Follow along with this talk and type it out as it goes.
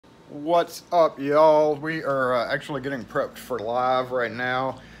What's up, y'all? We are actually getting prepped for live right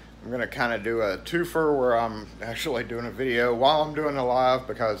now. I'm going to kind of do a twofer where I'm actually doing a video while I'm doing a live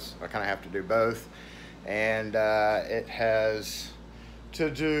because I kind of have to do both. And it has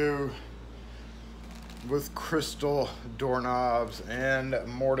to do with crystal doorknobs and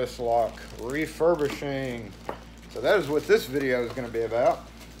mortise lock refurbishing. So that is what this video is going to be about.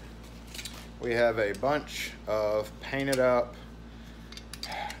 We have a bunch of painted up,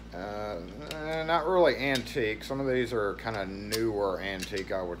 not really antique. Some of these are kind of newer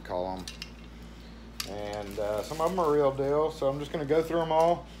antique, I would call them. And some of them are real deal. So I'm just going to go through them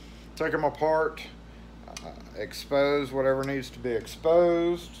all, take them apart, expose whatever needs to be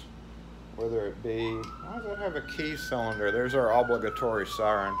exposed. Whether it be, why does that have a key cylinder? There's our obligatory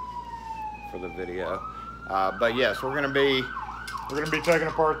siren for the video. But yes, we're gonna be taking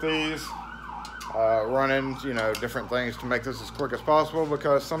apart these, running, different things to make this as quick as possible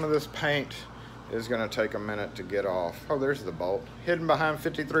because some of this paint is gonna take a minute to get off. Oh, there's the bolt, hidden behind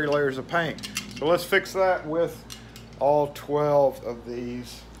 53 layers of paint. So let's fix that with all 12 of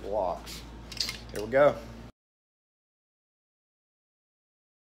these locks. Here we go.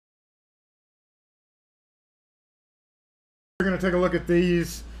 We're going to take a look at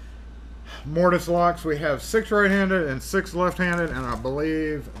these mortise locks. We have 6 right-handed and 6 left-handed, and I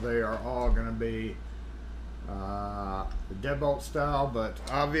believe they are all going to be the deadbolt style, but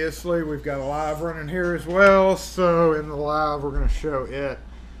obviously we've got a live running here as well, so in the live we're going to show it.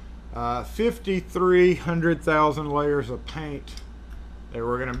 5,300,000 layers of paint that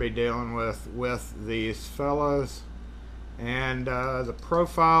we're going to be dealing with these fellas. And the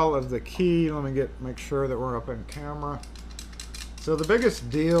profile of the key, let me make sure that we're up in camera. So the biggest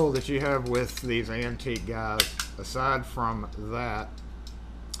deal that you have with these antique guys, aside from that,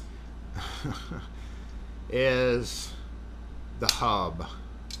 is the hub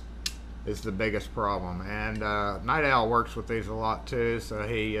is the biggest problem. And Night Owl works with these a lot too, so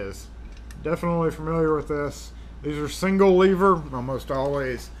he is definitely familiar with this. These are single lever, almost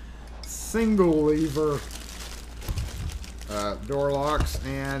always single lever door locks,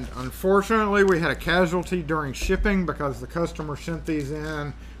 and unfortunately we had a casualty during shipping because the customer sent these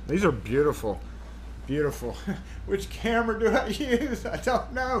in. These are beautiful, beautiful. Which camera do I use? I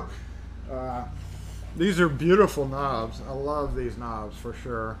don't know. These are beautiful knobs. I love these knobs for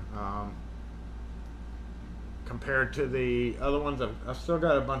sure. Compared to the other ones, I've still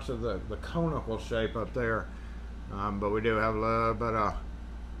got a bunch of the conical shape up there, but we do have a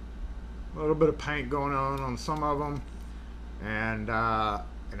little bit of paint going on some of them. And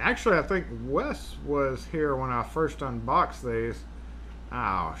actually I think Wes was here when I first unboxed these.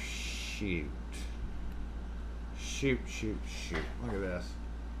 Oh shoot. Shoot. Look at this.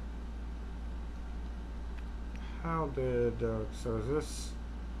 How did, so is this,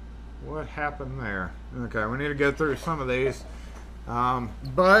 what happened there? Okay, we need to go through some of these.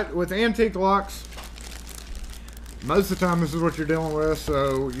 But with antique locks, most of the time this is what you're dealing with.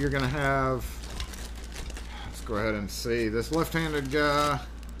 So you're gonna have, go ahead and see this left-handed guy.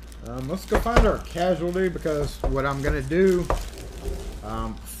 Let's go find our casualty, because what I'm going to do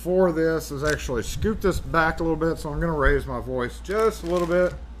for this is actually scoot this back a little bit, so I'm going to raise my voice just a little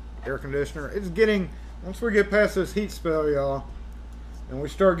bit. Air conditioner, it's getting, once we get past this heat spell, y'all, and we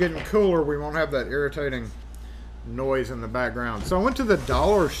start getting cooler, we won't have that irritating noise in the background. So I went to the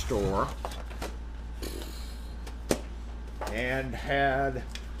dollar store and had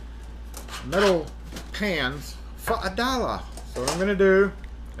metal pans for $1. So what I'm gonna do,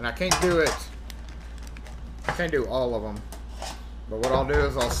 and I can't do all of them, but what I'll do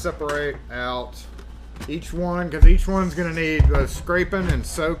is I'll separate out each one, because each one's gonna need scraping and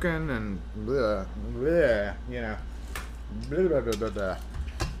soaking and blah, blah, blah, blah, blah, blah,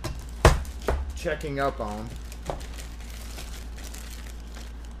 checking up on.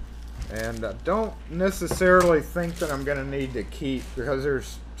 And I don't necessarily think that I'm gonna need to keep, because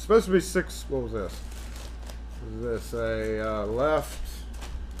there's supposed to be 6, what was this? Is this a left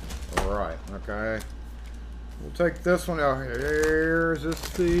or right? Okay. We'll take this one out here. Is this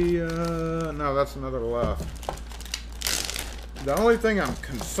the, no, that's another left. The only thing I'm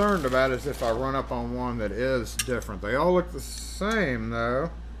concerned about is if I run up on one that is different. They all look the same though.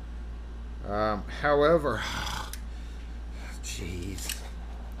 However, jeez.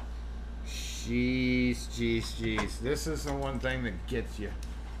 This is the one thing that gets you,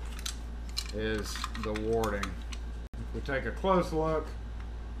 is the warding. If we take a close look,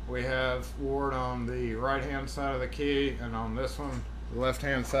 we have ward on the right hand side of the key, and on this one, the left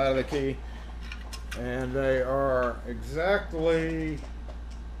hand side of the key, and they are exactly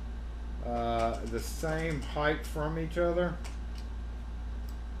the same height from each other.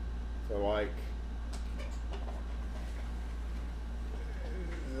 So like,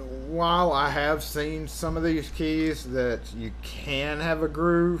 while I have seen some of these keys that you can have a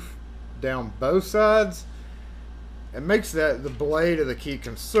groove down both sides, it makes the blade of the key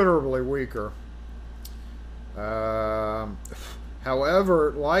considerably weaker.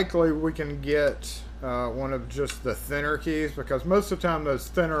 However, likely we can get one of just the thinner keys, because most of the time those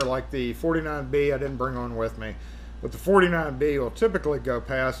thinner, like the 49B, I didn't bring one with me, but the 49B will typically go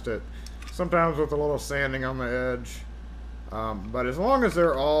past it, sometimes with a little sanding on the edge. But as long as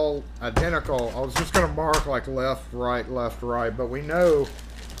they're all identical, I was just going to mark like left, right, but we know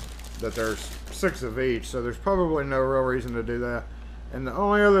that there's 6 of each, so there's probably no real reason to do that. And the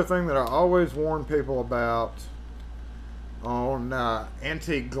only other thing that I always warn people about on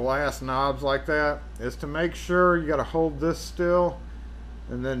antique glass knobs like that is to make sure you got to hold this still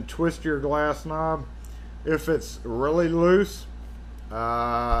and then twist your glass knob. If it's really loose,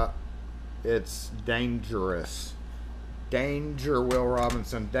 it's dangerous. Danger, Will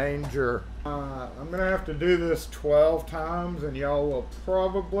Robinson, danger. I'm gonna have to do this 12 times and y'all will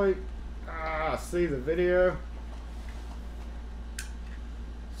probably see the video.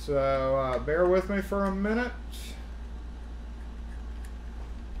 So bear with me for a minute.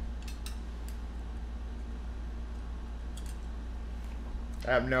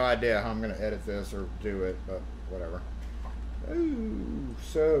 I have no idea how I'm going to edit this or do it, but whatever. Ooh,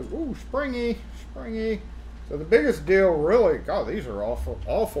 so, ooh, springy. So the biggest deal really, God, these are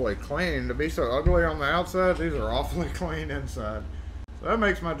awfully clean. To be so ugly on the outside, these are awfully clean inside. So that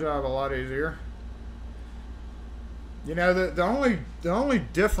makes my job a lot easier. You know, the only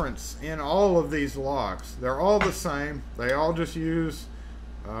difference in all of these locks, they're all the same. They all just use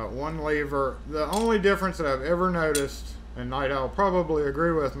one lever. The only difference that I've ever noticed, and Night Owl will probably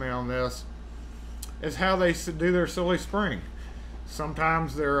agree with me on this, is how they do their silly spring.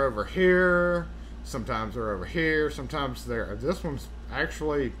 Sometimes they're over here, sometimes they're over here, sometimes they're... This one's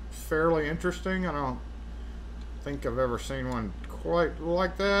actually fairly interesting. I don't think I've ever seen one quite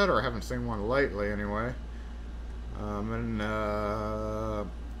like that, or I haven't seen one lately anyway.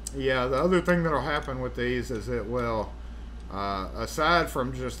 Yeah, the other thing that'll happen with these is it will, aside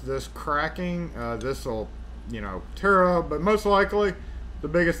from just this cracking, this will, you know, tear up, but most likely the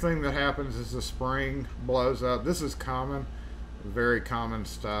biggest thing that happens is the spring blows up. This is common, very common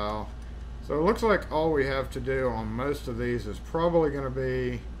style. So it looks like all we have to do on most of these is probably going to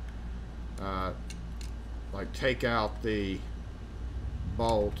be like take out the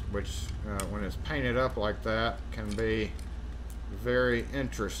bolt, which when it's painted up like that can be very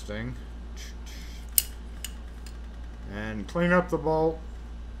interesting, and clean up the bolt.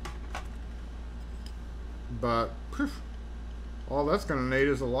 But all that's going to need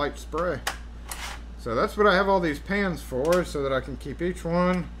is a light spray. So that's what I have all these pans for, so that I can keep each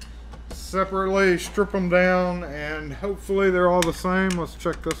one separately, strip them down, and hopefully they're all the same. Let's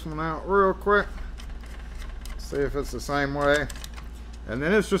check this one out real quick, see if it's the same way. And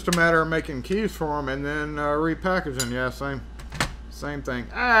then it's just a matter of making keys for them and then repackaging. Yeah, same thing.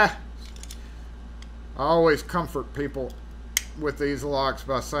 I always comfort people with these locks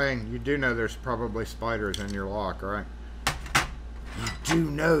by saying, you do know there's probably spiders in your lock, right? You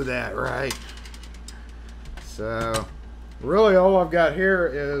do know that, right? So really all I've got here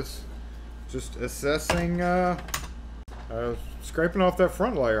is just assessing, scraping off that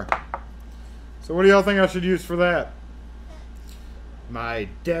front layer. So what do y'all think I should use for that? My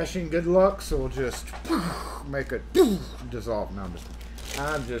dashing good luck, so we'll just make it dissolve. No,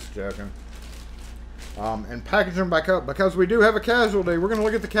 I'm just joking. And package them back up, because we do have a casualty. We're going to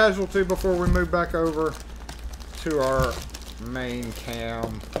look at the casualty before we move back over to our main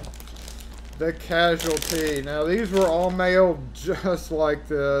cam. The casualty. Now these were all mailed just like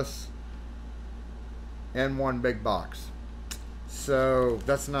this in one big box. So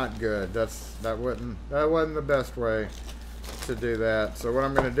that's not good. That wasn't the best way to do that. So what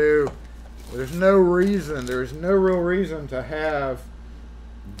I'm going to do, there's no real reason to have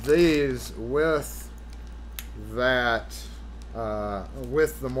these with that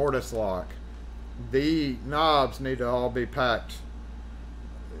with the mortise lock. The knobs need to all be packed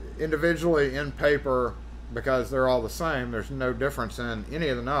individually in paper, because they're all the same. There's no difference in any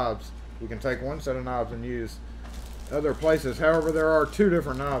of the knobs. You can take one set of knobs and use other places. However, there are 2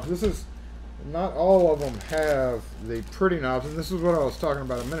 different knobs. This is not all of them have the pretty knobs, and this is what I was talking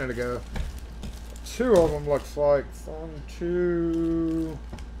about a minute ago. 2 of them looks like 2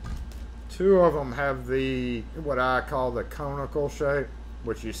 of them have the what I call the conical shape,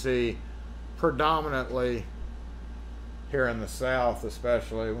 which you see predominantly here in the South,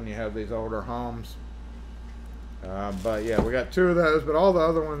 especially when you have these older homes. But yeah, we got 2 of those, but all the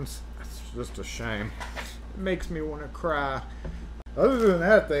other ones, I just a shame. It makes me want to cry. Other than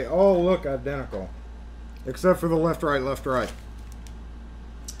that, they all look identical, except for the left, right, left, right.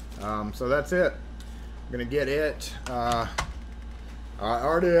 So that's it. I'm gonna get it. I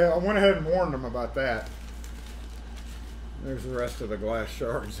went ahead and warned them about that. There's the rest of the glass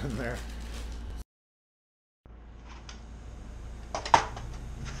shards in there.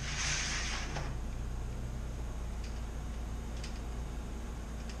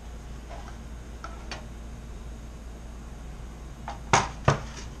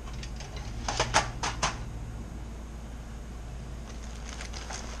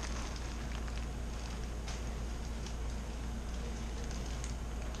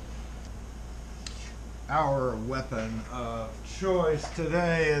 Our weapon of choice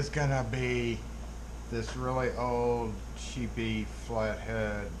today is gonna be this really old, cheapy,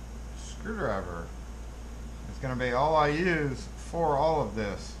 flathead screwdriver. It's gonna be all I use for all of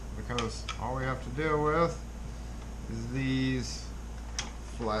this, because all we have to deal with is these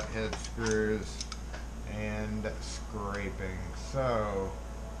flathead screws and scraping. So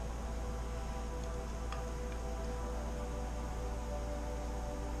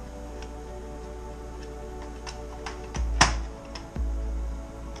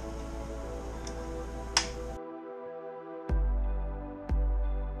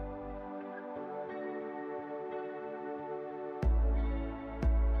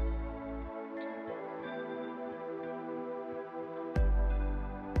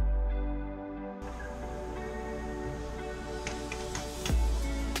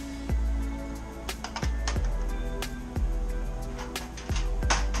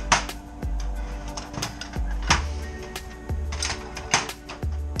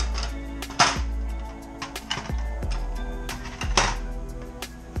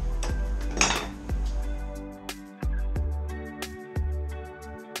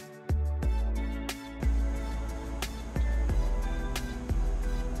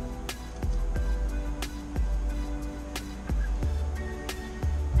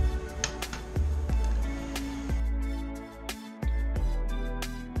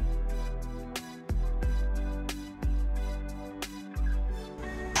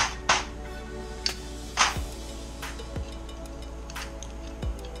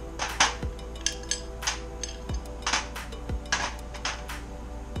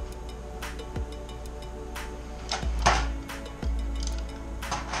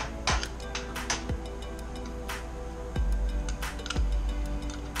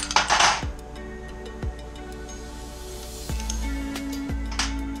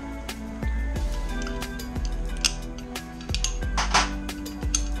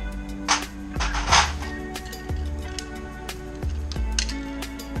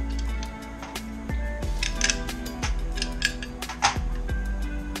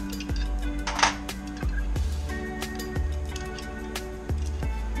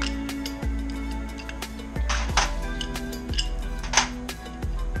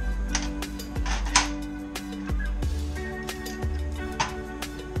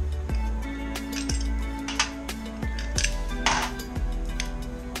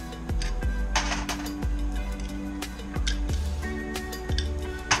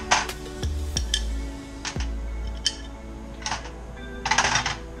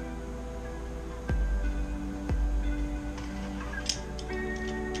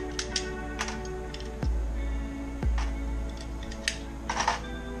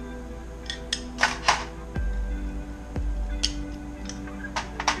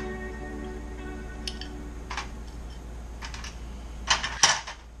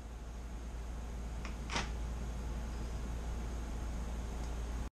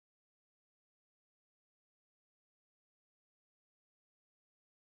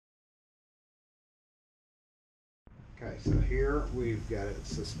okay, so here we've got it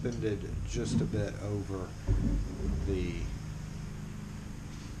suspended just a bit over the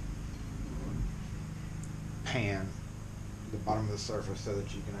pan, the bottom of the surface, so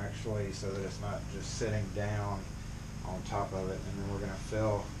that you can actually, so that it's not just sitting down on top of it. And then we're going to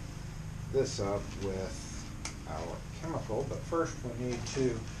fill this up with our chemical, but first we need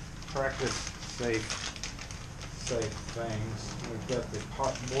to practice safe things. We've got the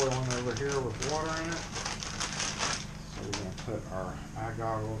pot boiling over here with water in it. So we're going to put our eye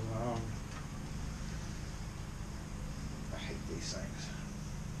goggles on. I hate these things.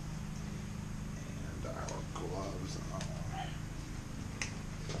 And our gloves on.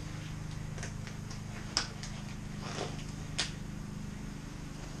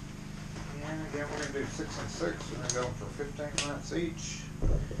 And again, we're going to do 6 and 6. We're going to go for 15 minutes each.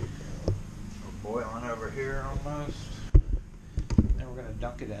 We're boiling over here almost. Then we're going to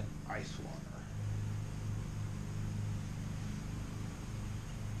dunk it in ice water.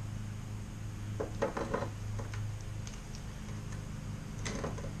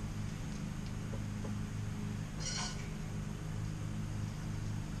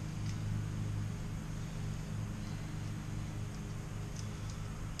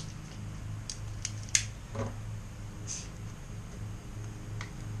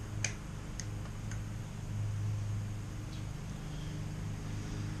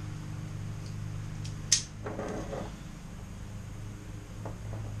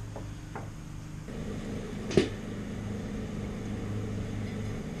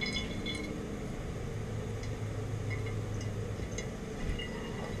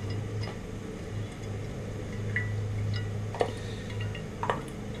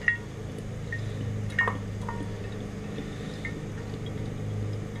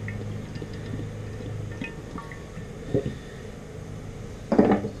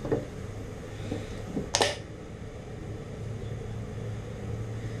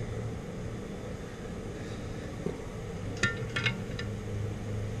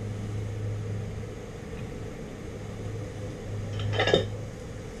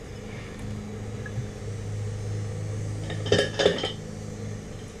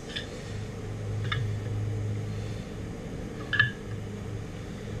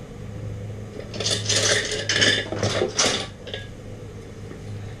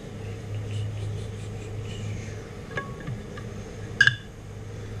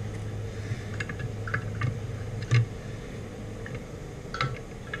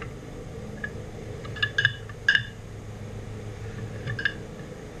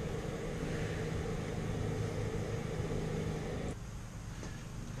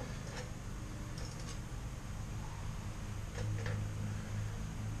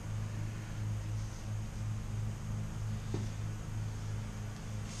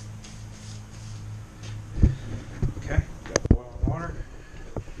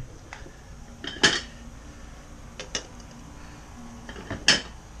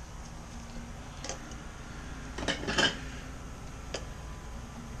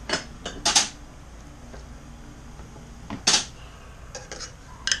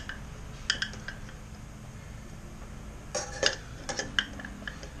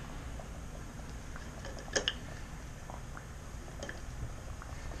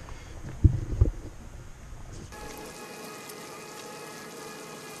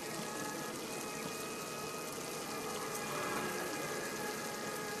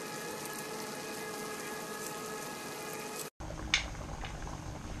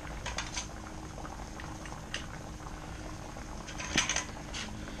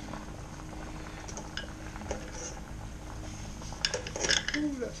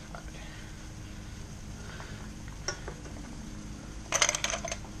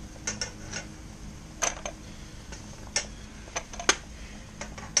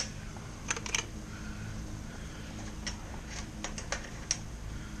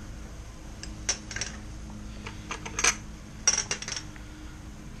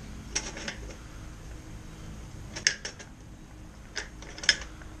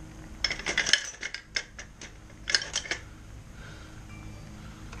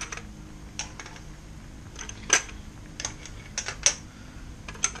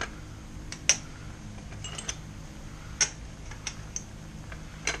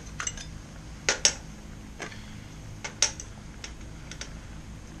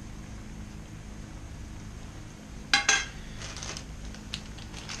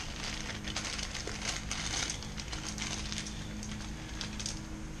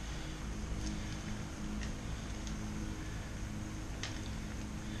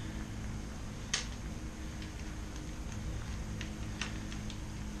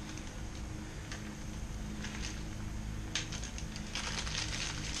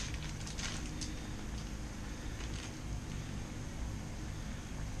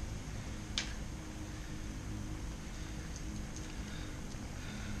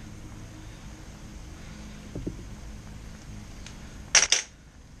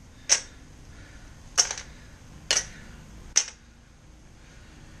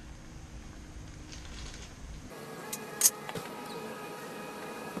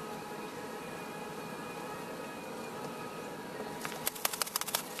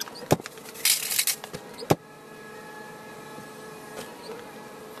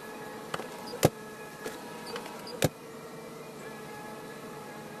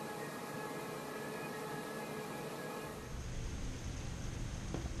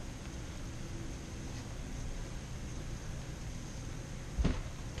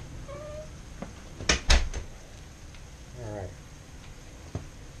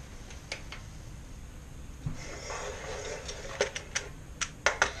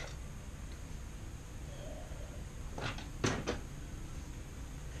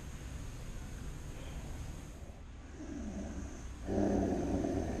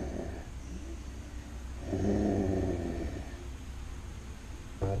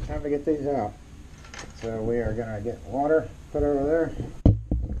 time to get these out. So we are going to get water put over there.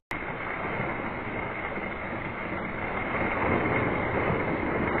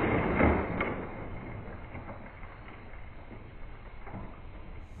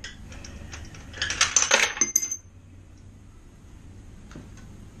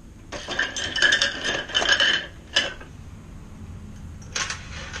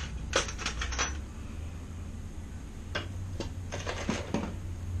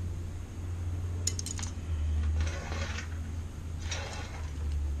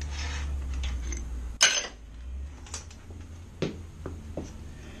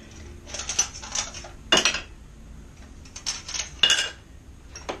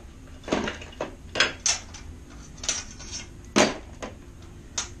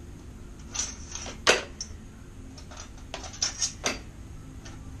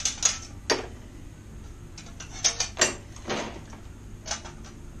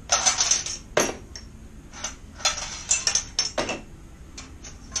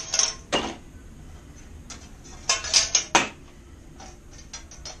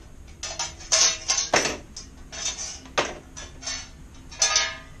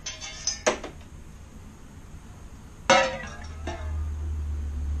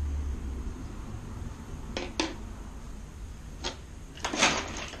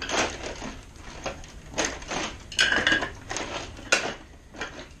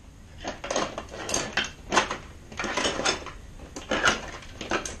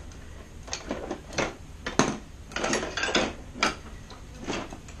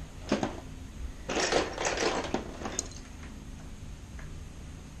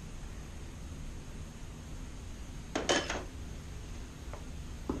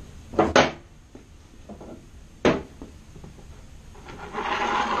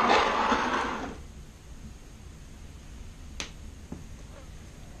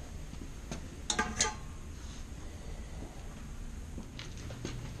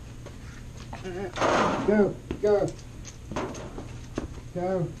 Go, go,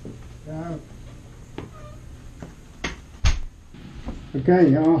 go, go. Okay,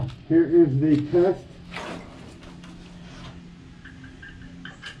 y'all, here is the test.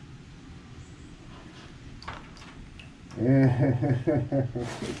 Yeah.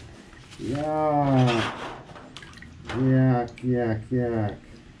 Yuck, yuck, yuck.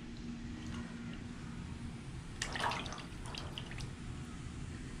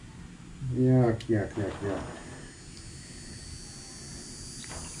 Yuck, yuck, yuck, yuck.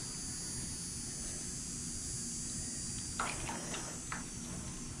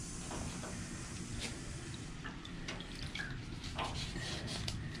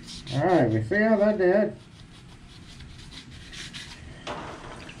 Alright, we see how that did.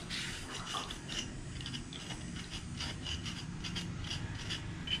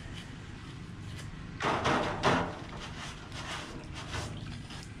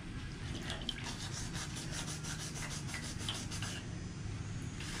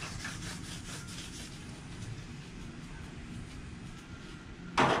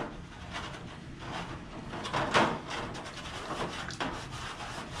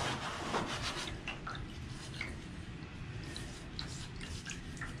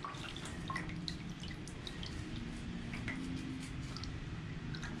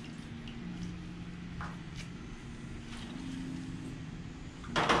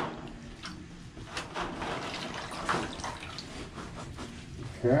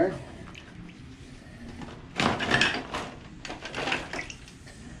 Okay.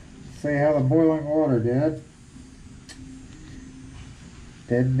 See how the boiling water did.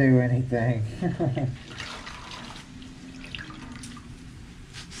 Didn't do anything.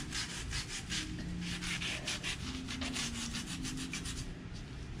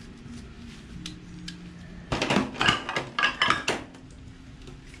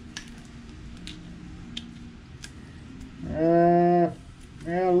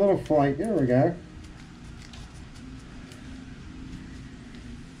 Yeah, a little flake. There we go.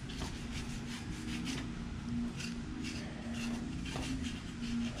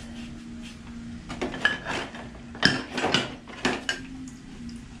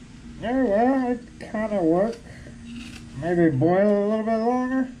 Yeah, well, it kind of worked. Maybe boil it a little bit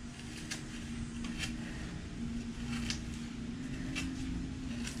longer.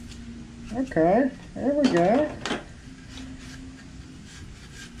 Okay, there we go.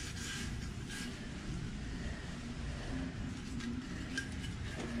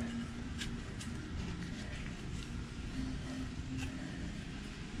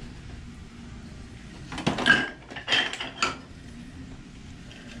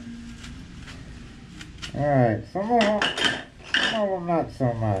 Alright, so I'm gonna of them not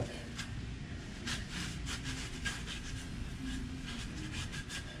so much.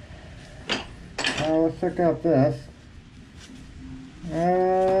 Now let's check out this.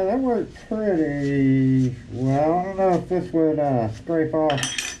 That worked pretty well. I don't know if this would scrape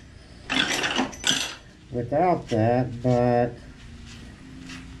off without that, but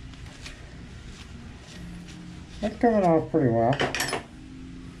that's coming off pretty well.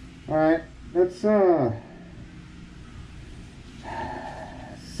 Alright, let's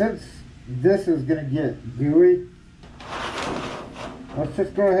since this is gonna get gooey, let's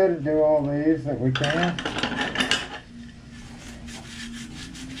just go ahead and do all these that we can.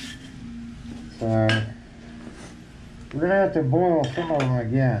 So we're gonna have to boil some of them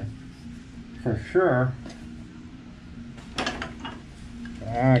again, for sure,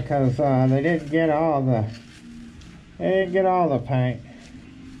 because they didn't get all the paint.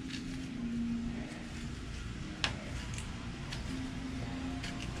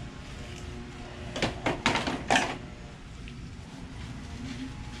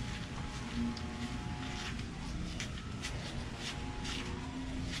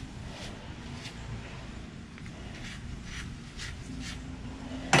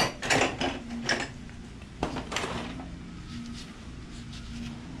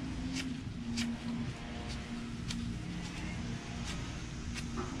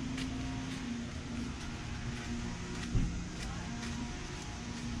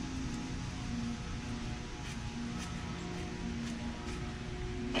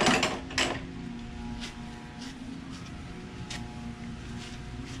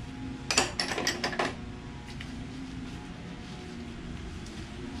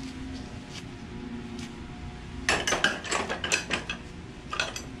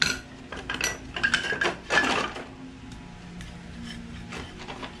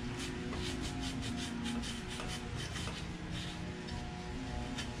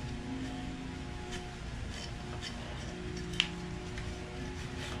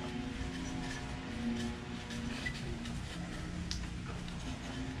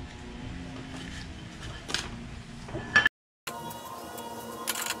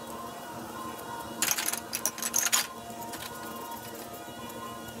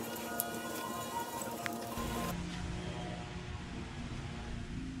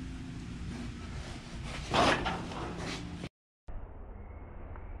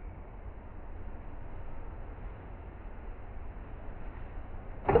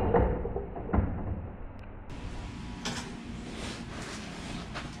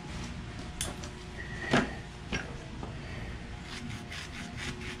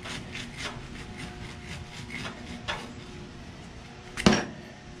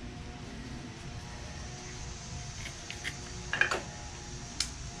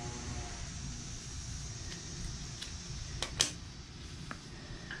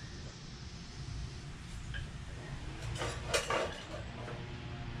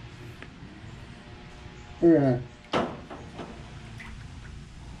 Yeah.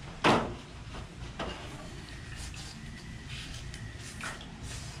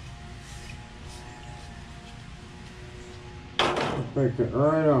 Take it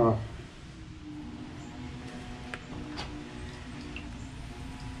right off.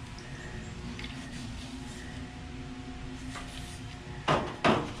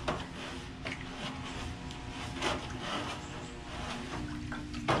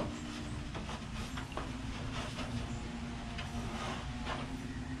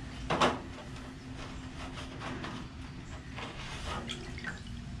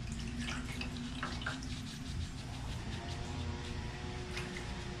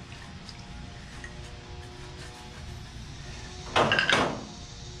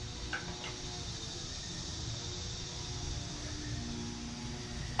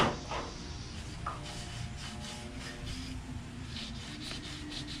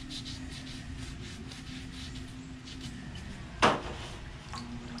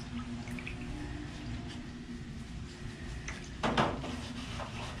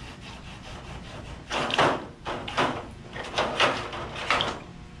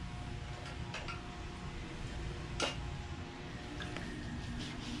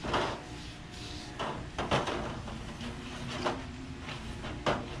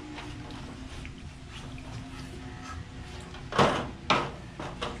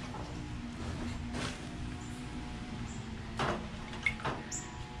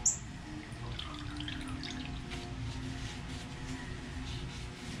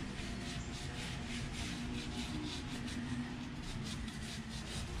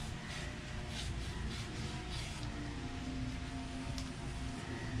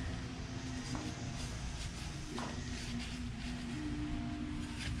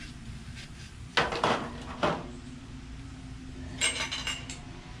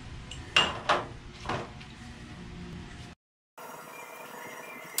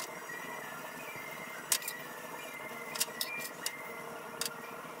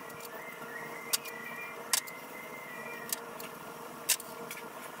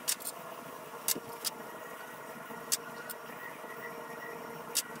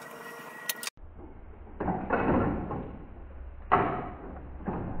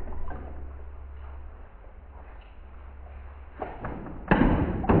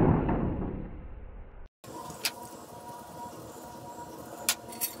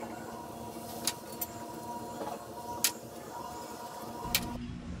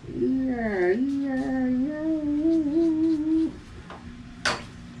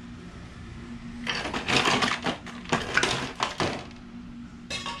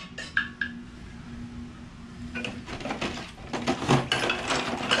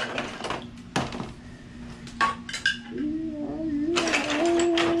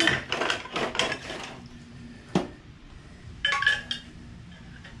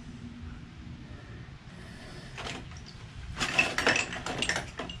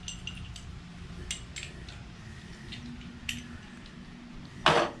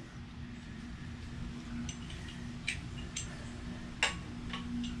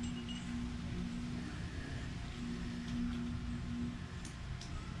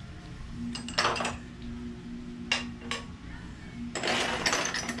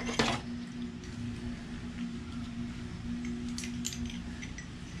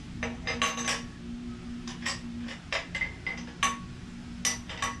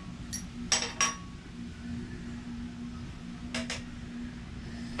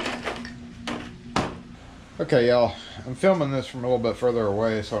 Okay, y'all, I'm filming this from a little bit further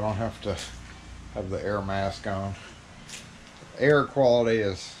away so I don't have to have the air mask on. Air quality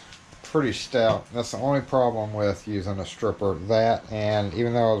is pretty stout. That's the only problem with using a stripper. That, and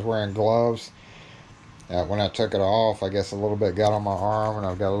even though I was wearing gloves, when I took it off, I guess a little bit got on my arm, and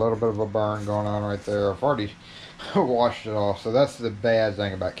I've got a little bit of a burn going on right there. I've already washed it off, so that's the bad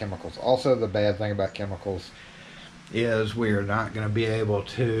thing about chemicals. Also, the bad thing about chemicals is we are not going to be able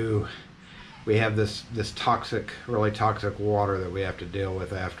to, we have this toxic, really toxic water that we have to deal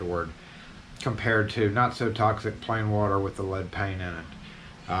with afterward, compared to not so toxic plain water with the lead paint in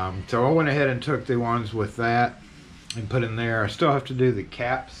it. So I went ahead and took the ones with that and put in there. I still have to do the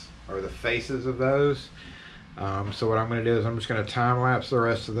caps or the faces of those. So what I'm going to do is I'm just going to time lapse the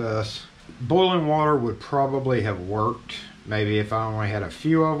rest of this. Boiling water would probably have worked maybe if I only had a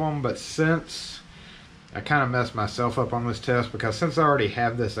few of them, but since I kind of messed myself up on this test, because since I already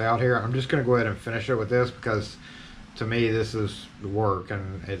have this out here, I'm just going to go ahead and finish it with this, because to me this is work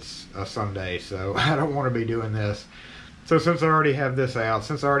and it's a Sunday, so I don't want to be doing this. So since I already have this out,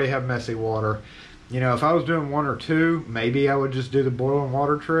 since I already have messy water, you know, if I was doing one or two, maybe I would just do the boiling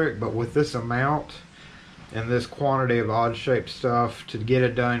water trick, but with this amount and this quantity of odd shaped stuff, to get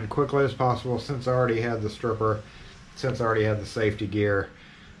it done quickly as possible, since I already had the stripper, since I already had the safety gear,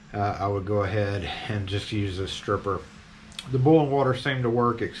 I would go ahead and just use this stripper. The boiling water seemed to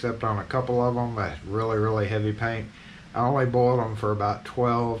work, except on a couple of them that really heavy paint. I only boiled them for about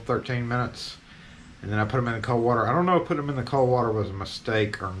 12-13 minutes, and then I put them in the cold water. I don't know if putting them in the cold water was a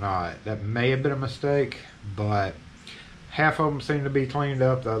mistake or not. That may have been a mistake, but half of them seemed to be cleaned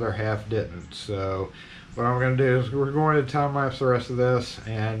up, the other half didn't. So what I'm going to do is we're going to time lapse the rest of this,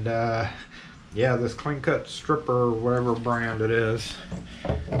 and yeah, this clean cut stripper, whatever brand it is,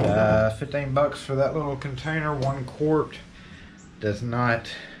 15 bucks for that little container. 1 quart does not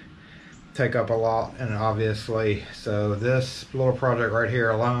take up a lot, and obviously, so this little project right here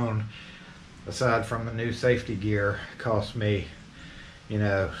alone, aside from the new safety gear, cost me, you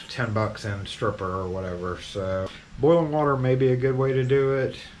know, 10 bucks in stripper or whatever. So boiling water may be a good way to do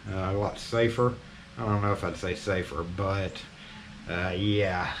it, a lot safer. I don't know if I'd say safer, but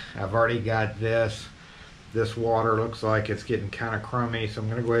yeah, I've already got this. This water looks like it's getting kind of crummy, so I'm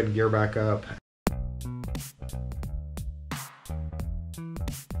going to go ahead and gear back up.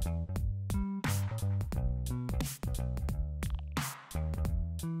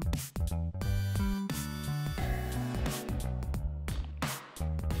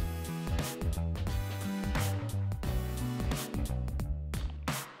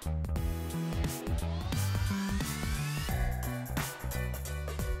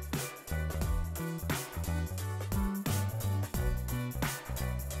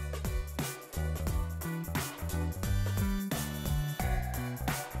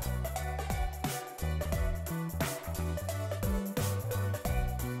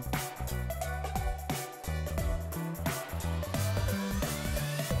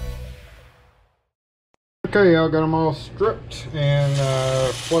 Okay, I got them all stripped and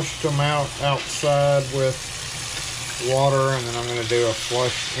flushed them out outside with water, and then I'm going to do a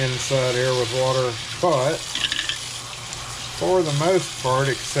flush inside here with water. But for the most part,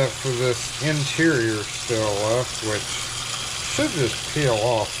 except for this interior still left, which should just peel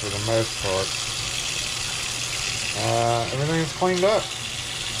off for the most part, everything's cleaned up.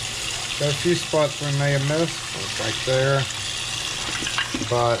 Got a few spots we may have missed, like right there,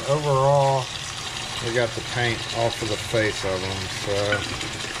 but overall we got the paint off of the face of them.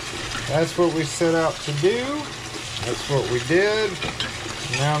 So that's what we set out to do. That's what we did.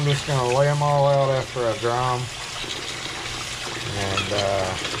 Now I'm just going to lay them all out after I dry them, and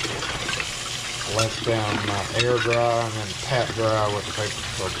let them air dry, and then pat dry with paper,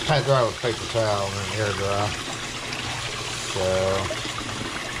 or pat dry with paper towel, and then air dry. So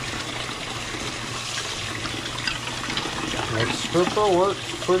that stripper works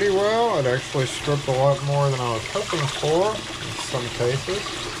pretty well. It actually stripped a lot more than I was hoping for in some cases,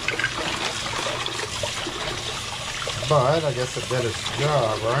 but I guess it did its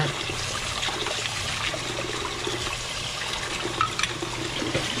job, right?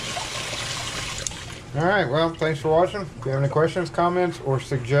 Alright, well, thanks for watching. If you have any questions, comments, or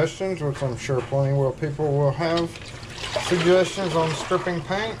suggestions, which I'm sure plenty of people will have suggestions on stripping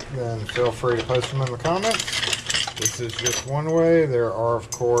paint, then feel free to post them in the comments. This is just one way. There are,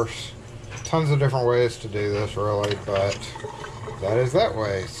 of course, tons of different ways to do this, really, but that is that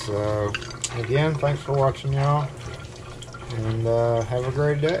way. So, again, thanks for watching, y'all, and have a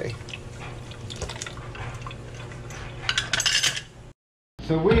great day.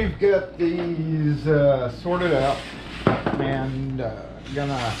 So we've got these sorted out, and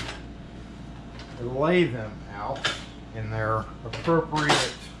gonna lay them out in their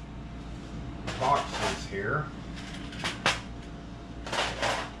appropriate boxes here.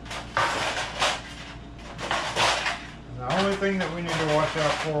 The only thing that we need to watch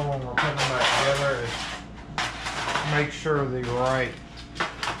out for when we're putting them back together is make sure the right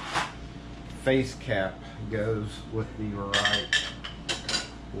face cap goes with the right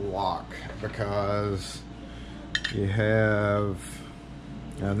lock, because you have,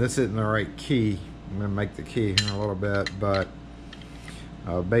 now this isn't the right key. I'm going to make the key here in a little bit, but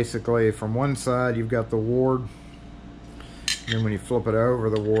basically from one side you've got the ward, and then when you flip it over,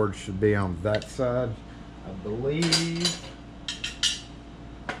 the ward should be on that side. I believe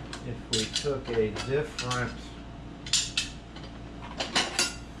if we took a different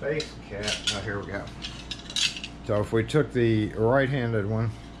face cap, oh, here we go. So if we took the right-handed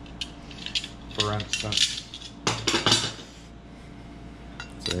one, for instance,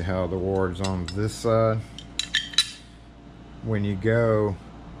 see how the ward's on this side. When you go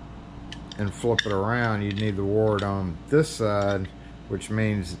and flip it around, you'd need the ward on this side, which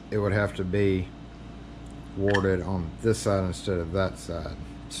means it would have to be warded on this side instead of that side.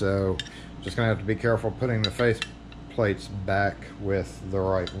 So just gonna have to be careful putting the face plates back with the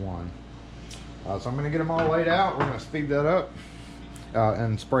right one. So I'm gonna get them all laid out. We're gonna speed that up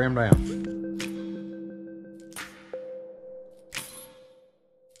and spray them down.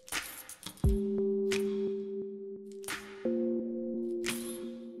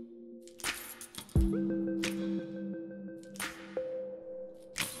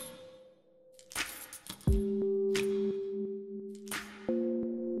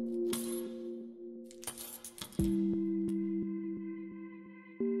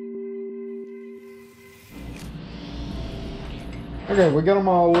 Okay, we got them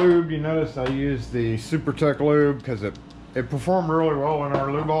all lubed. You notice I used the SuperTech lube because it performed really well in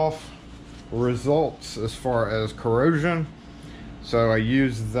our lube off results as far as corrosion. So I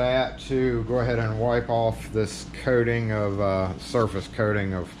used that to go ahead and wipe off this coating of surface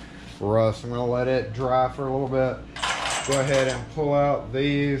coating of rust. I'm going to let it dry for a little bit. Go ahead and pull out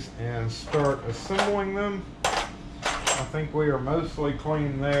these and start assembling them. I think we are mostly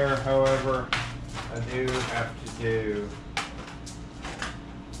clean there. However, I do have to do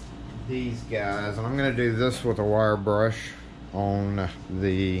these guys, and I'm going to do this with a wire brush on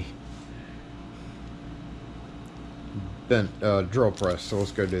the bent drill press. So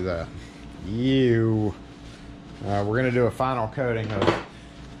let's go do that. We're going to do a final coating of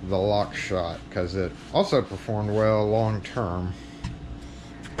the lock shot because it also performed well long term.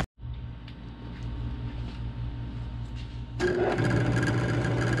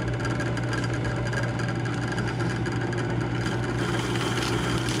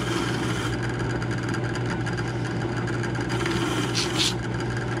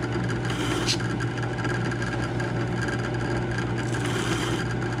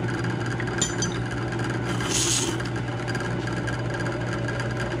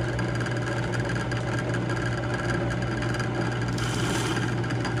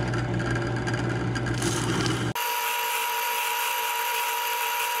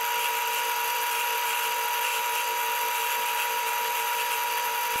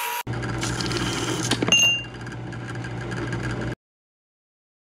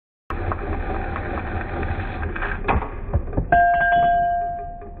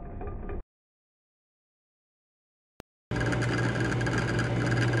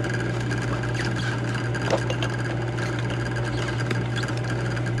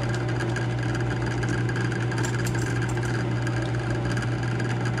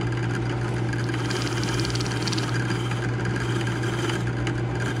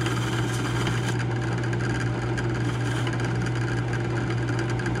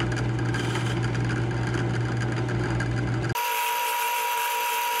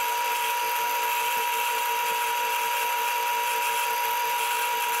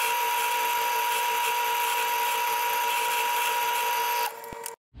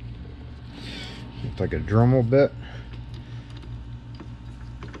 Like a Dremel bit.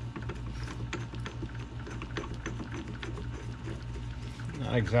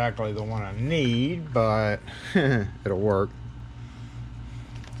 Not exactly the one I need, but it'll work.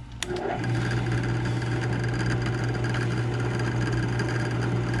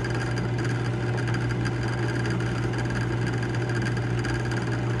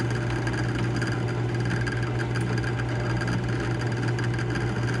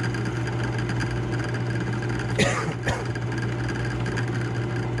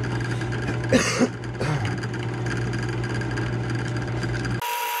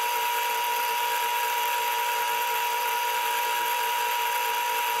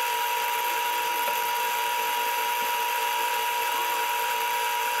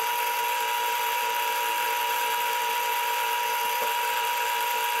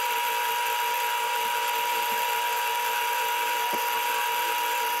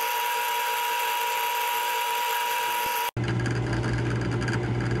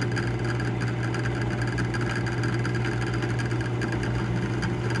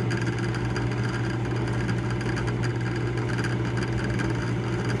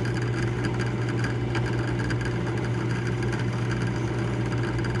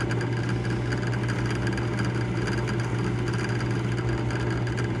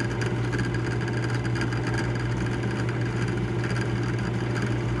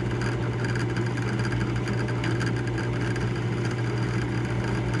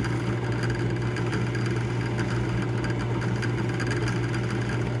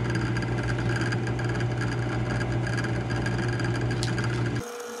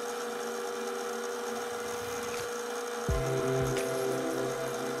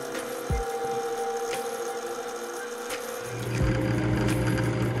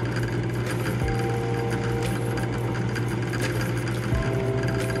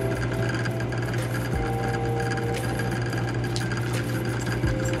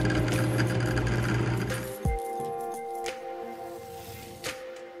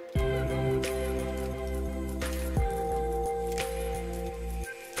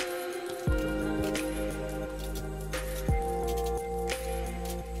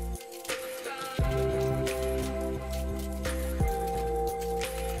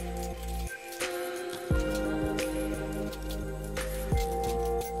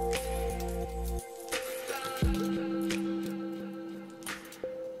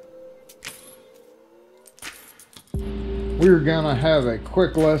 we're gonna have a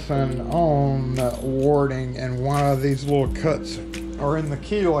quick lesson on warding and why these little cuts are in the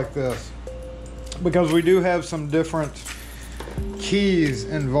key like this, because we do have some different keys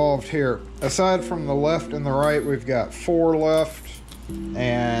involved here. Aside from the left and the right, we've got 4 left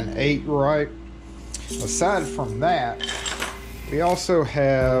and 8 right. Aside from that, we also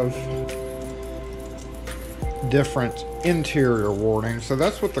have different interior warding. So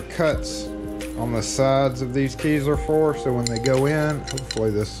that's what the cuts on the sides of these keys are for. So when they go in,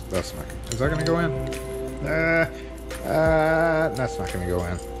 hopefully that's not, is that gonna go in? That's not gonna go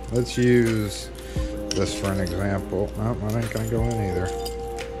in. Let's use this for an example. Nope, that ain't gonna go in either.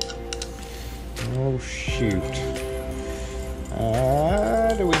 Oh shoot.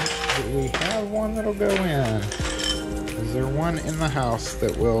 Do we have one that'll go in? Is there one in the house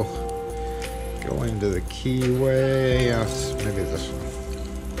that will go into the keyway? Yes, maybe this one.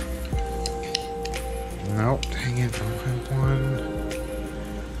 Nope, dang it, don't have one.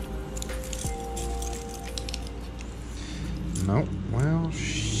 Nope, well,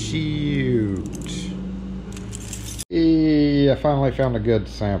 shoot. I finally found a good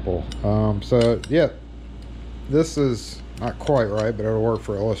sample. So yeah, this is not quite right, but it'll work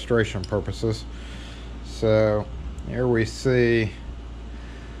for illustration purposes. So here we see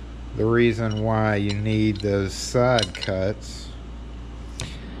the reason why you need those side cuts.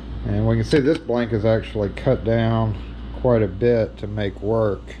 And we can see this blank is actually cut down quite a bit to make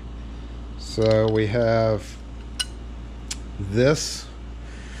work. So we have this,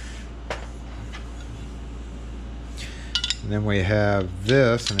 and then we have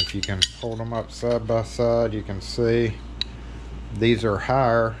this, and if you can hold them up side by side, you can see these are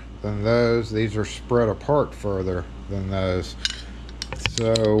higher than those. These are spread apart further than those.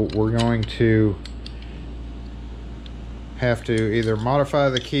 So we're going to have to either modify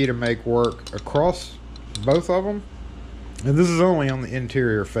the key to make work across both of them, and this is only on the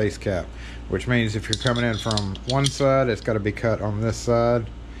interior face cap, which means if you're coming in from one side, it's got to be cut on this side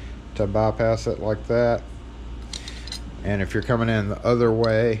to bypass it like that, and if you're coming in the other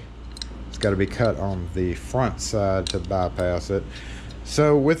way, it's got to be cut on the front side to bypass it.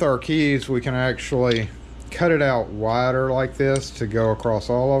 So with our keys, we can actually cut it out wider like this to go across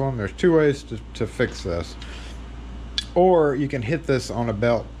all of them. There's 2 ways to fix this. Or you can hit this on a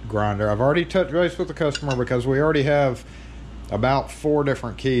belt grinder. I've already touched base with the customer because we already have about 4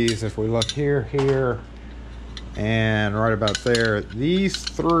 different keys. If we look here, here, and right about there, these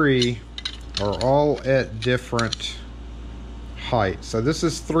 3 are all at different heights. So this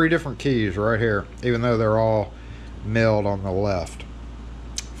is 3 different keys right here, even though they're all milled on the left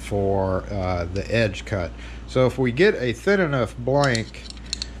for the edge cut. So if we get a thin enough blank,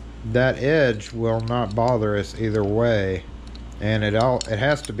 that edge will not bother us either way, and it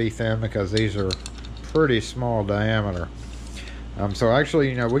has to be thin because these are pretty small diameter. So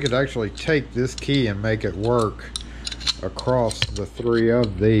actually, you know, we could actually take this key and make it work across the 3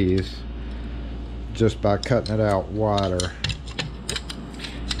 of these just by cutting it out wider,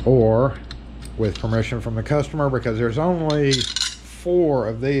 or with permission from the customer, because there's only 4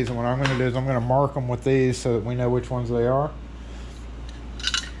 of these, and what I'm going to do is I'm going to mark them with these so that we know which ones they are.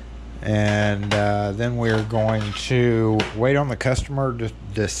 And then we're going to wait on the customer to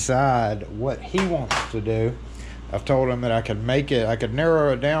decide what he wants to do. I've told him that I could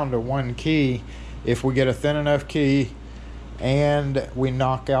narrow it down to 1 key if we get a thin enough key and we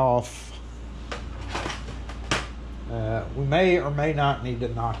knock off. We may or may not need to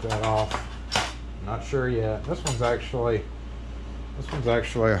knock that off. I'm not sure yet. This one's actually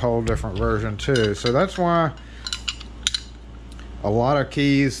a whole different version too. So that's why a lot of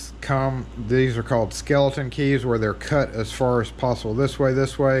keys these are called skeleton keys, where they're cut as far as possible this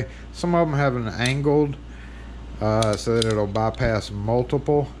way. Some of them have an angled so that it'll bypass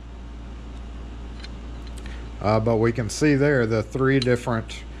multiple. But we can see there the 3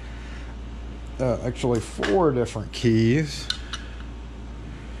 different, actually 4 different keys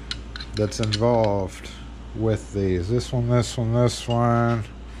that's involved with these. This one, this one, this one,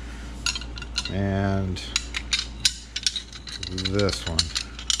 and this one.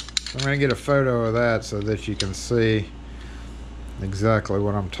 So I'm going to get a photo of that so that you can see exactly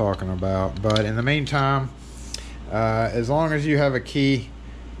what I'm talking about. But in the meantime, as long as you have a key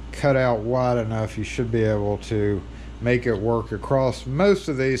cut out wide enough, you should be able to make it work across most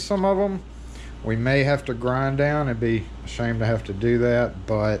of these. Some of them we may have to grind down. It'd be a shame to have to do that,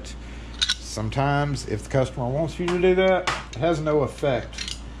 but sometimes if the customer wants you to do that, it has no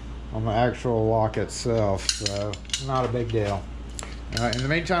effect on the actual lock itself, so not a big deal. In the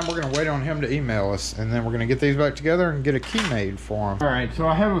meantime, we're going to wait on him to email us, and then we're going to get these back together and get a key made for him. All right, so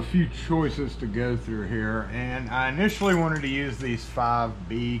I have a few choices to go through here, and I initially wanted to use these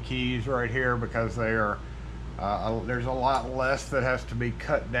 5B keys right here because they are there's a lot less that has to be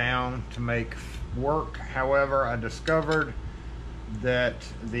cut down to make work. However, I discovered that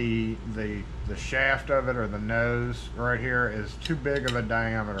the shaft of it, or the nose right here, is too big of a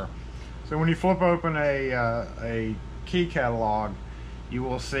diameter. So when you flip open a key catalog, you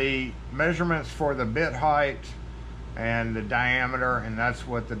will see measurements for the bit height and the diameter, and that's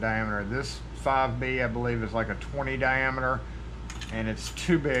what the diameter. This 5B, I believe, is like a 20 diameter, and it's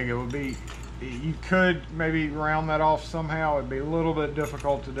too big. It would be, you could maybe round that off somehow. It'd be a little bit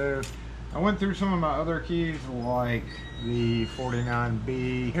difficult to do. I went through some of my other keys, like the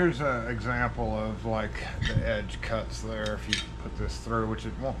 49B. Here's an example of like the edge cuts there. If you put this through, which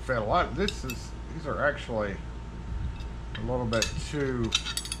it won't fit a lot. These are actually a little bit too,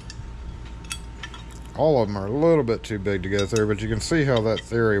 all of them are a little bit too big to go through, but you can see how that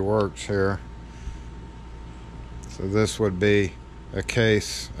theory works here. So this would be a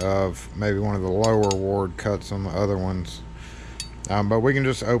case of maybe one of the lower ward cuts on the other ones, but we can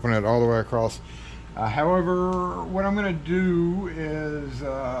just open it all the way across. However, what I'm going to do is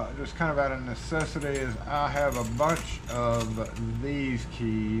just kind of out of necessity is I have a bunch of these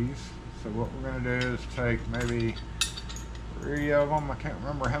keys. So what we're going to do is take maybe 3 of them. I can't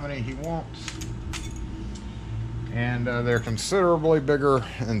remember how many he wants. And they're considerably bigger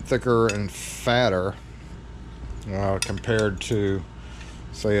and thicker and fatter compared to,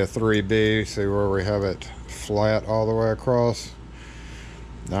 say, a 3B. See where we have it flat all the way across.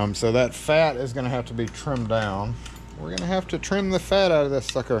 So that fat is going to have to be trimmed down. We're going to have to trim the fat out of this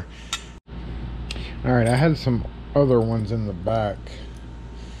sucker. All right, I had some other ones in the back,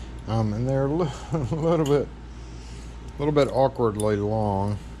 and they're a little bit awkwardly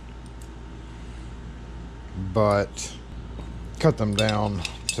long, but cut them down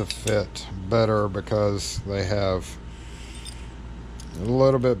to fit better because they have a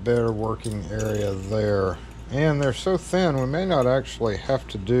little bit better working area there. And they're so thin, we may not actually have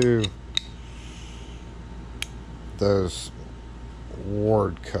to do those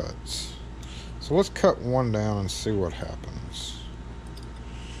ward cuts. So let's cut one down and see what happens.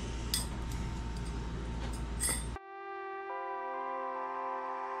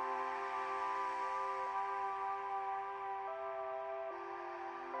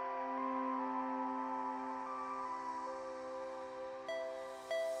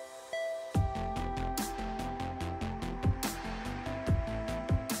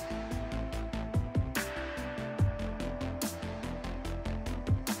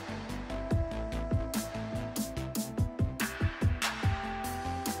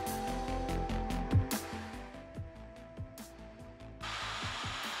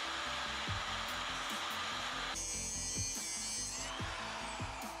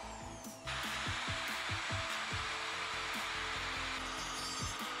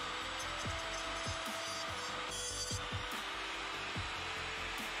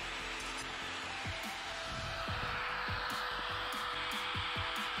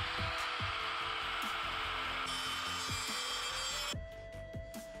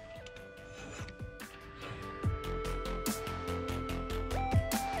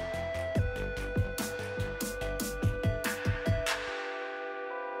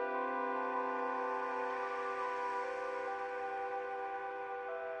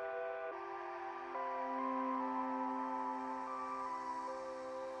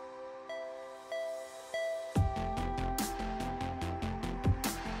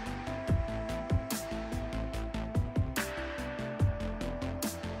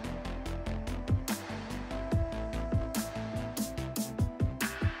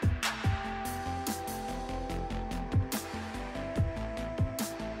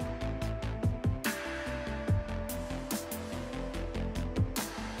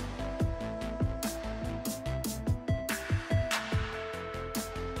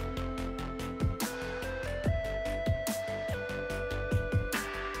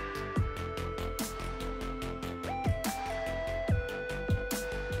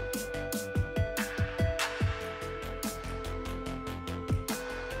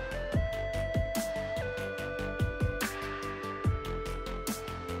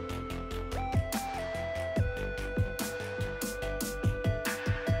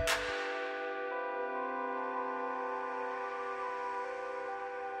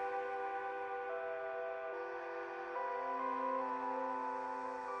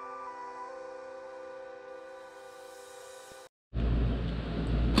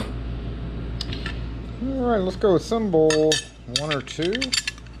 All right, let's go assemble one or two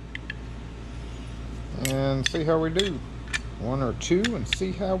and see how we do. One or two and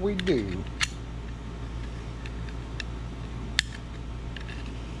see how we do.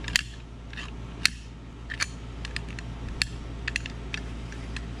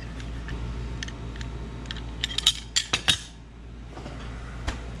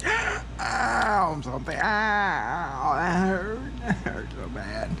 Ow, something. Ow, that hurt so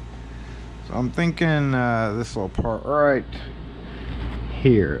bad. So I'm thinking this little part right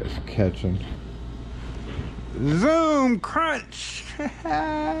here is catching. Zoom crunch.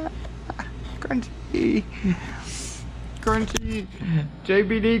 Crunchy. Crunchy.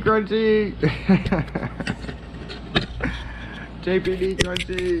 JPD crunchy. JPD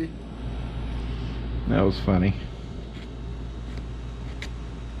crunchy. That was funny.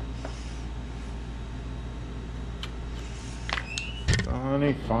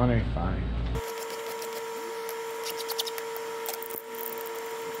 Funny, funny, funny.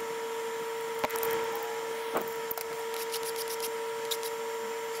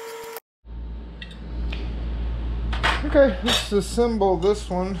 Okay, let's assemble this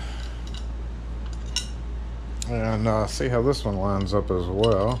one and see how this one lines up as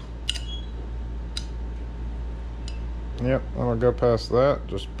well. Yep, I'm gonna go past that,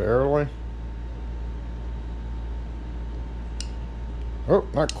 just barely. Oh,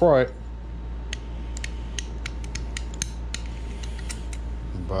 not quite.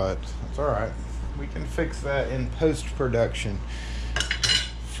 But it's alright. We can fix that in post-production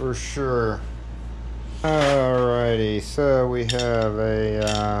for sure. Alrighty, so we have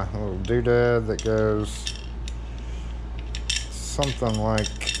a little doodad that goes something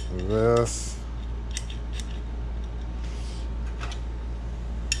like this.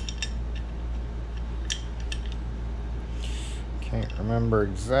 Can't remember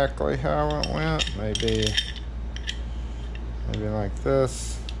exactly how it went. Maybe like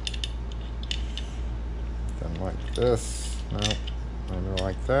this. Then like this. Nope. Maybe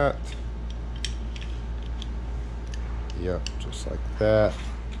like that. Yep, just like that.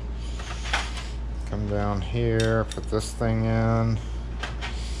 Come down here, put this thing in.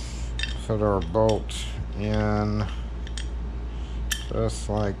 Put our bolt in. Just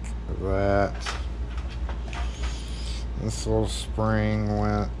like that. This little spring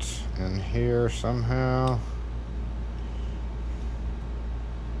went in here somehow.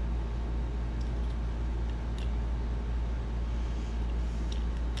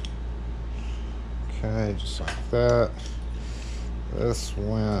 Okay, just like that. This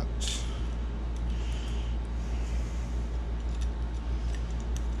went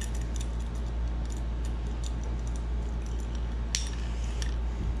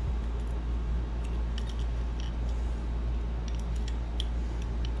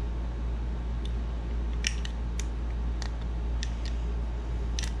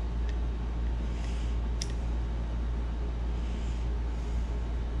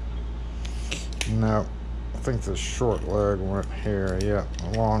no, I think the short leg went here. Yep,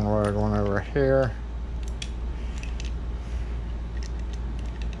 the long leg went over here.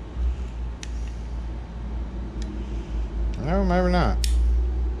 No, maybe not.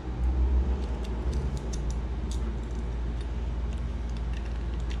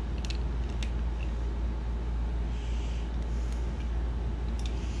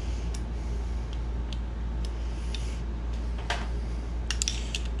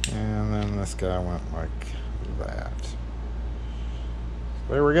 And then this guy went like that.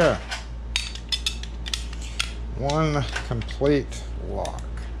 There we go. One complete lock.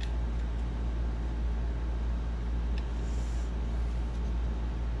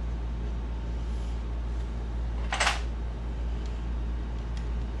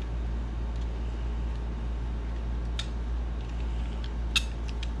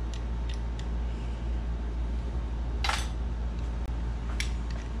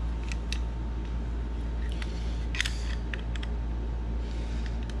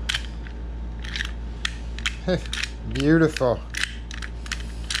 Beautiful.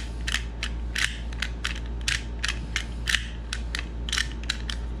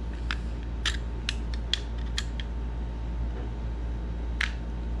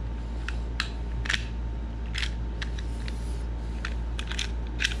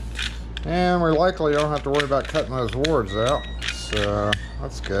 And we likely don't have to worry about cutting those wards out, so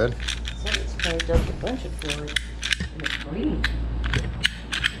that's good. Somebody's carved up a bunch of flowers, and it's green.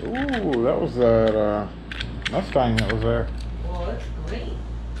 Ooh, that was that Mustang that was there. Well, it's green.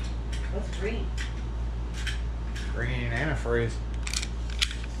 What's green? Green antifreeze.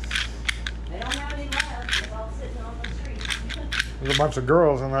 They don't have any left. It's all sitting on the street. There's a bunch of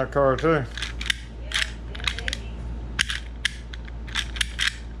girls in that car too. Yeah, baby.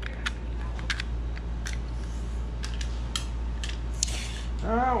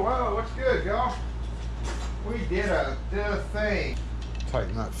 whoa, what's good, y'all? We did a thing.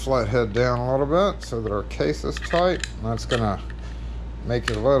 Tighten that flathead down a little bit so that our case is tight. And that's gonna make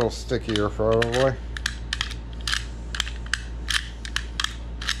it a little stickier probably.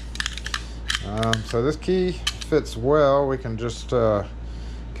 So this key fits well. We can just kind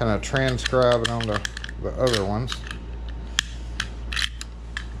of transcribe it onto the other ones.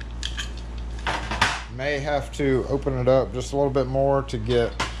 May have to open it up just a little bit more to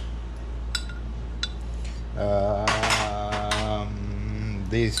get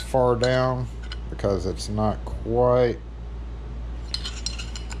these far down, because it's not quite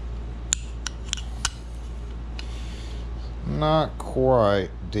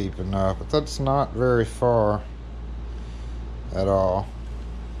deep enough, but that's not very far at all,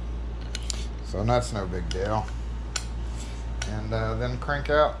 so that's no big deal. And then crank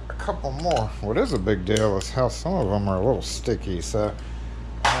out a couple more. What is a big deal is how some of them are a little sticky. So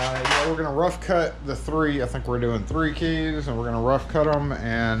yeah, we're gonna rough cut the 3. I think we're doing 3 keys, and we're gonna rough cut them,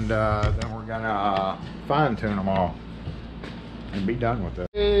 and then we're gonna fine tune them all and be done with it.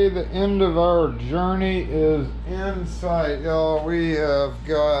 Okay, the end of our journey is in sight, y'all. We have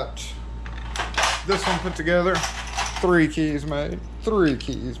got this one put together. 3 keys made. 3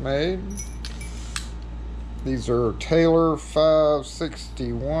 keys made. These are Taylor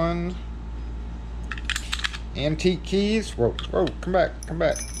 561 antique keys. Whoa, come back. Come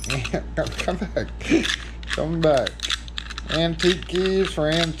back. Antique keys for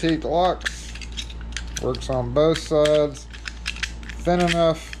antique locks. Works on both sides. Thin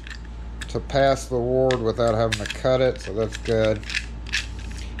enough to pass the ward without having to cut it, so that's good.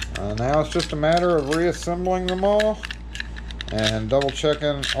 Now it's just a matter of reassembling them all and double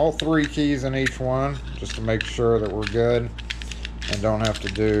checking all 3 keys in each one, just to make sure that we're good and don't have to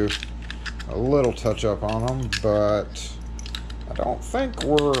do a little touch up on them. But I don't think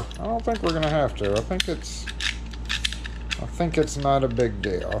we're gonna have to. I think it's not a big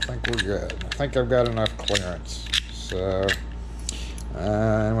deal. I think we're good. I think I've got enough clearance. So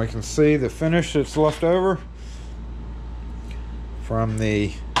and we can see the finish that's left over from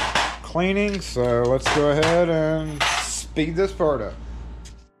the cleaning. So let's go ahead and speed this part up.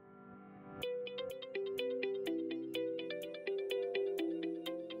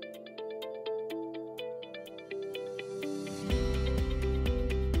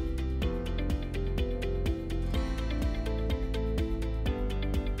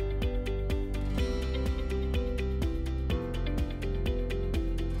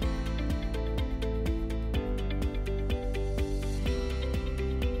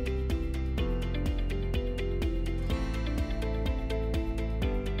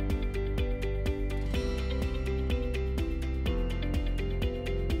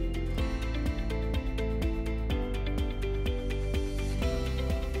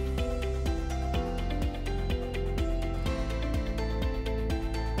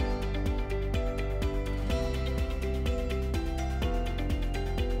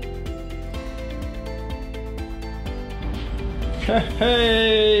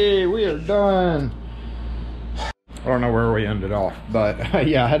 Hey, we are done. I don't know where we ended off, but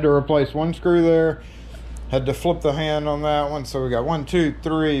yeah, I had to replace 1 screw there. Had to flip the hand on that one. So we got 1, 2,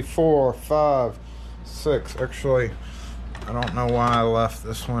 3, 4, 5, 6. Actually, I don't know why I left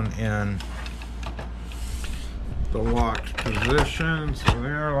this one in the locked position. So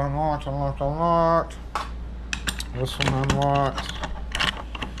there, unlocked. This one unlocked.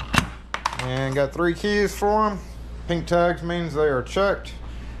 And got 3 keys for them. Pink tags means they are checked.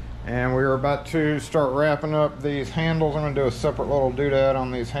 And we are about to start wrapping up these handles. I'm going to do a separate little doodad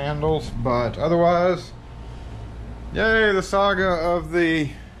on these handles. But otherwise, yay, the saga of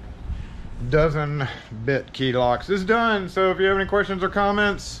the dozen-bit key locks is done. So if you have any questions or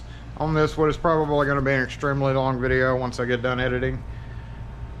comments on this, what is probably going to be an extremely long video once I get done editing,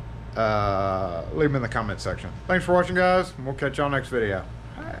 leave them in the comment section. Thanks for watching, guys. We'll catch y'all next video.